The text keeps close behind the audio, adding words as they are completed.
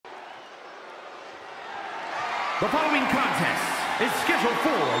The following contest is scheduled for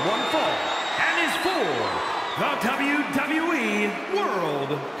one fall and is for the WWE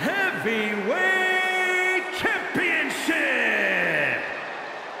World Heavyweight Championship.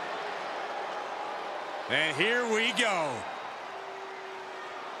 And here we go.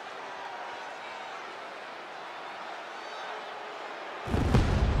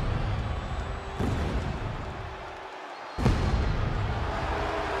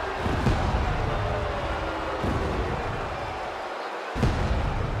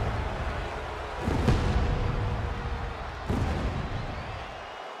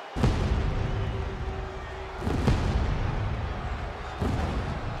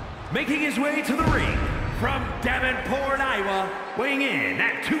 Making his way to the ring from Davenport, Iowa, weighing in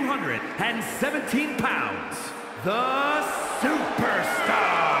at 217 pounds, the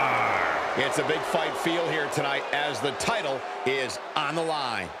Superstar. It's a big fight feel here tonight as the title is on the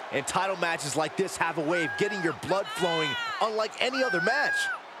line. And title matches like this have a way of getting your blood flowing unlike any other match.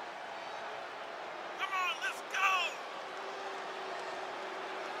 Come on, let's go!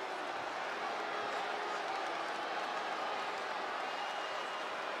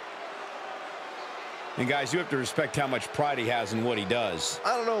 And guys, you have to respect how much pride he has in what he does.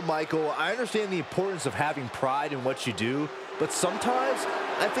 I don't know, Michael. I understand the importance of having pride in what you do, but sometimes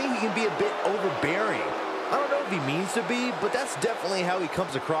I think he can be a bit overbearing. I don't know if he means to be, but that's definitely how he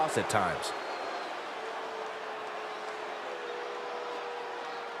comes across at times.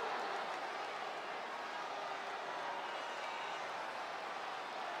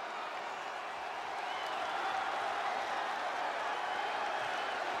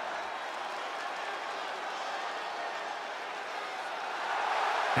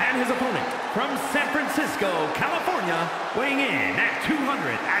 And his opponent from San Francisco, California, weighing in at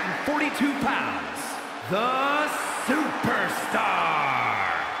 242 pounds, the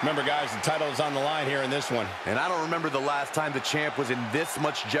Superstar. Remember, guys, the title is on the line here in this one. And I don't remember the last time the champ was in this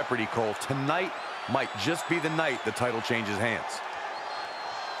much jeopardy, Cole. Tonight might just be the night the title changes hands.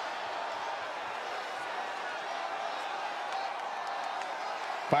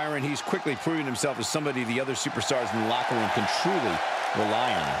 Byron, he's quickly proving himself as somebody the other superstars in the locker room can truly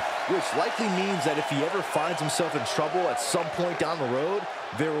rely on. Which likely means that if he ever finds himself in trouble at some point down the road,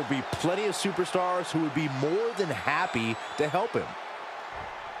 there will be plenty of superstars who would be more than happy to help him.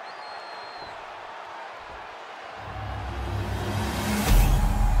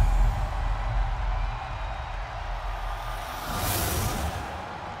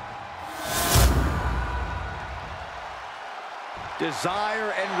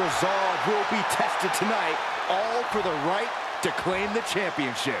 Desire and resolve will be tested tonight, all for the right to claim the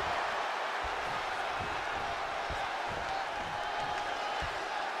championship.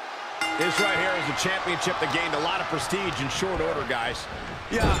 This right here is a championship that gained a lot of prestige in short order, guys.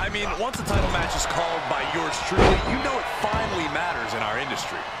 Yeah, I mean, once a title match is called by yours truly, you know it finally matters in our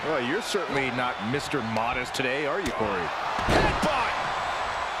industry. Well, you're certainly not Mr. Modest today, are you, Corey? Headbutt!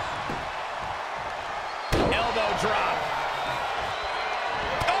 Elbow drop.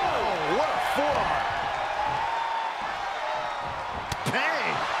 What a forearm!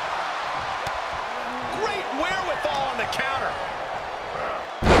 Bang! Great wherewithal on the counter.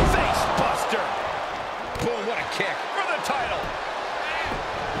 Face buster. Boom, what a kick for the title.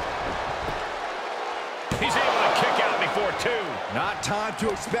 He's able to kick out before two. Not time to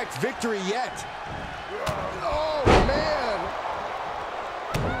expect victory yet. Oh, man!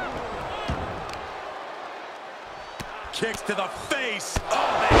 Kicks to the face.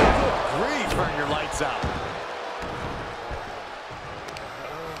 Oh, man. Good grief. Turn your lights out.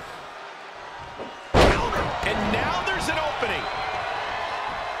 And now there's an opening.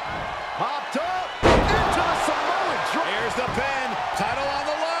 Popped up into the Samoan drop. Here's the pin. Title on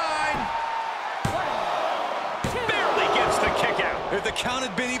the line. Barely gets the kick out. If the count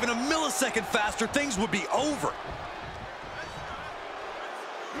had been even a millisecond faster, things would be over.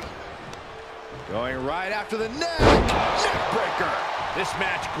 Going right after the neck. Neck breaker. This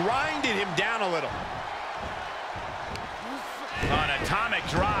match grinded him down a little. An atomic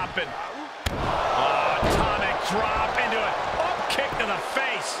drop and atomic drop into it. Up kick to the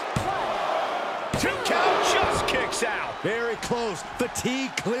face. 2 count, just kicks out. Very close.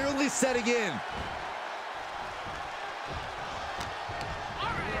 Fatigue clearly setting in.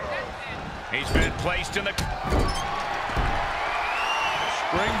 He's been placed in the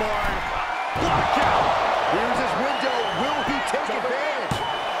springboard. Blackout. Here's his window. Will he take advantage?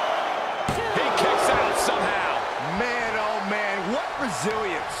 He kicks out somehow. Man, oh man, what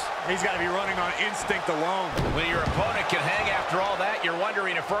resilience. He's got to be running on instinct alone. When your opponent can hang after all that, you're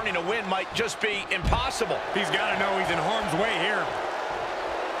wondering if earning a win might just be impossible. He's got to know he's in harm's way here.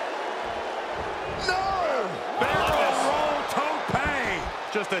 No! Barely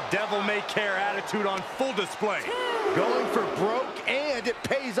just a devil-may-care attitude on full display. Going for broke, and it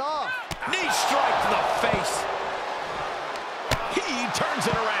pays off. Knee strike to the face. He turns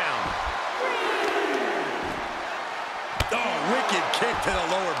it around. Oh, wicked kick to the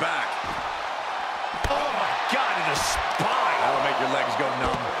lower back. Oh, my God, in the spine. That'll make your legs go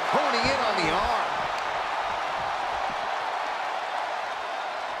numb. Honing in on the arm.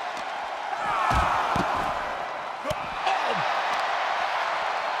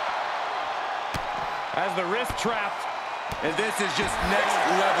 Has the wrist trapped. And this is just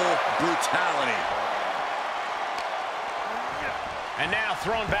next-level brutality. And now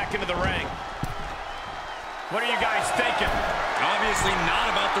thrown back into the ring. What are you guys thinking? Obviously not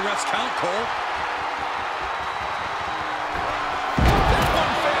about the ref's count, Cole. That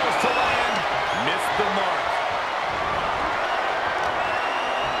one fails to land. Missed the mark.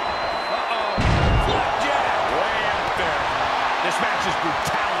 Uh-oh. Flapjack. Way up there. This match's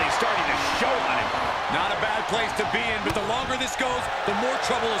brutality starting to show on him. Not a bad place to be in, but the longer this goes, the more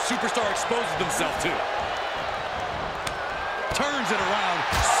trouble a superstar exposes themselves to. Turns it around.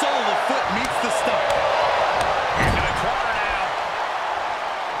 Sole of the foot meets the stump. Into the corner now.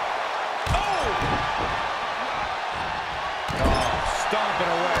 Oh! Oh,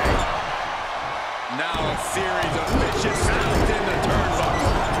 stomping away. Now a series of vicious sounds in the turnbuckle.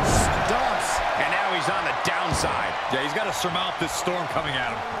 Stumps. And now he's on the downside. Yeah, he's got to surmount this storm coming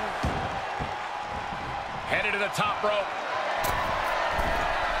at him. Headed to the top rope.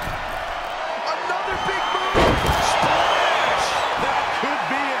 Another big move. Splash! That could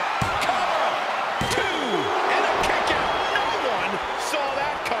be it. Cover! Two! And a kick out. No one saw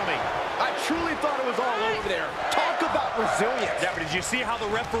that coming. I truly thought it was all over there. Talk about resilience. Yeah, but did you see how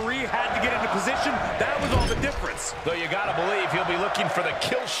the referee had to get into position? That was all the difference. Though you gotta believe he'll be looking for the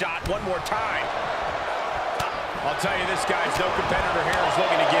kill shot one more time. I'll tell you, this guy's no competitor here is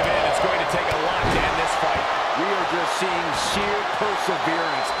looking to give in. It's going to take a lot to end this fight. We are just seeing sheer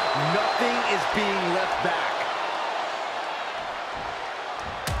perseverance. Nothing is being left back.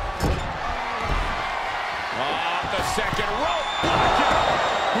 Off the second rope.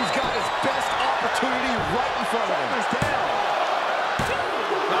 He's got his best opportunity right in front of him. He's down.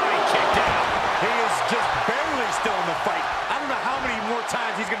 Oh, he kicked out. He is just barely still in the fight. I don't know how many more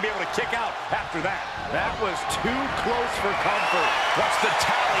times he's going to be able to kick out after that. That was too close for comfort. What's the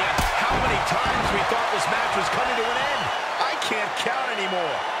tally of how many times we thought this match was coming to an end? I can't count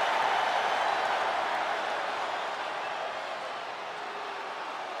anymore.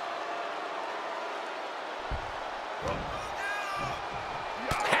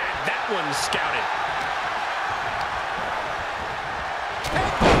 Had that one scouted.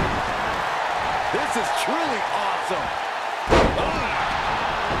 This is truly awesome.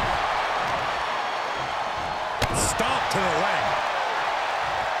 Stomp to the leg.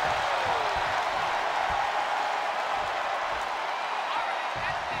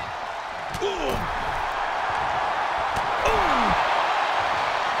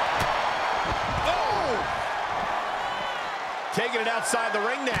 Taking it outside the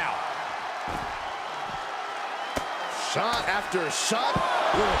ring now. Shot after shot.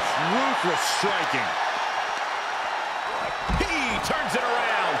 Ruthless striking. He turns it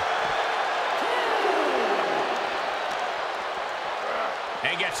around.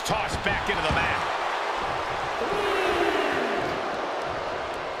 And gets tossed back into the mat.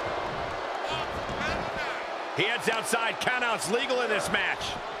 He heads outside. Countouts legal in this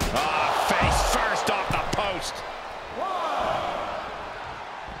match. Ah, face first off the post.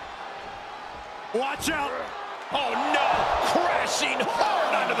 Watch out. Oh, no. Crashing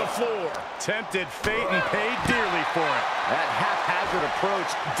hard onto the floor. Tempted fate and paid dearly for it. That haphazard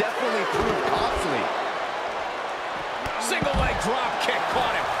approach definitely proved costly. Single leg drop kick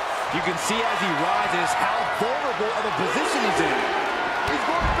caught him. You can see as he rises how vulnerable of a position he's in. He's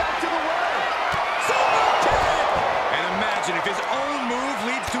going back to the well. And imagine if his own move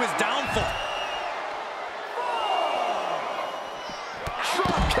leads to his downfall.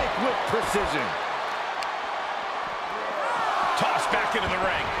 Drop kick with precision. Tossed back into the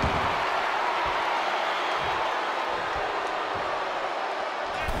ring.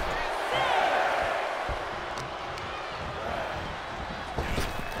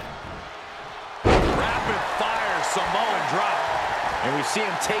 Rapid fire Samoan drop. And we see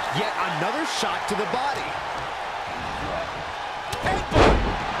him take yet another shot to the body.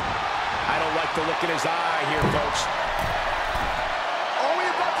 I don't like the look in his eye here, folks. Are we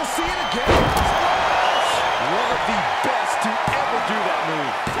about to see it again? One of the best to ever do that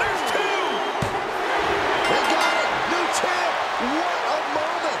move. There's two! They got it! New champ! What a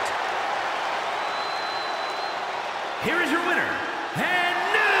moment! Here is your winner, and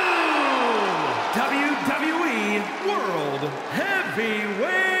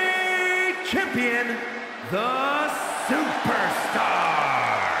Heavyweight Champion, the Superstar.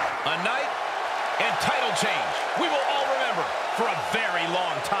 A night and title change we will all remember for a very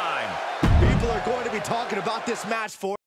long time. People are going to be talking about this match for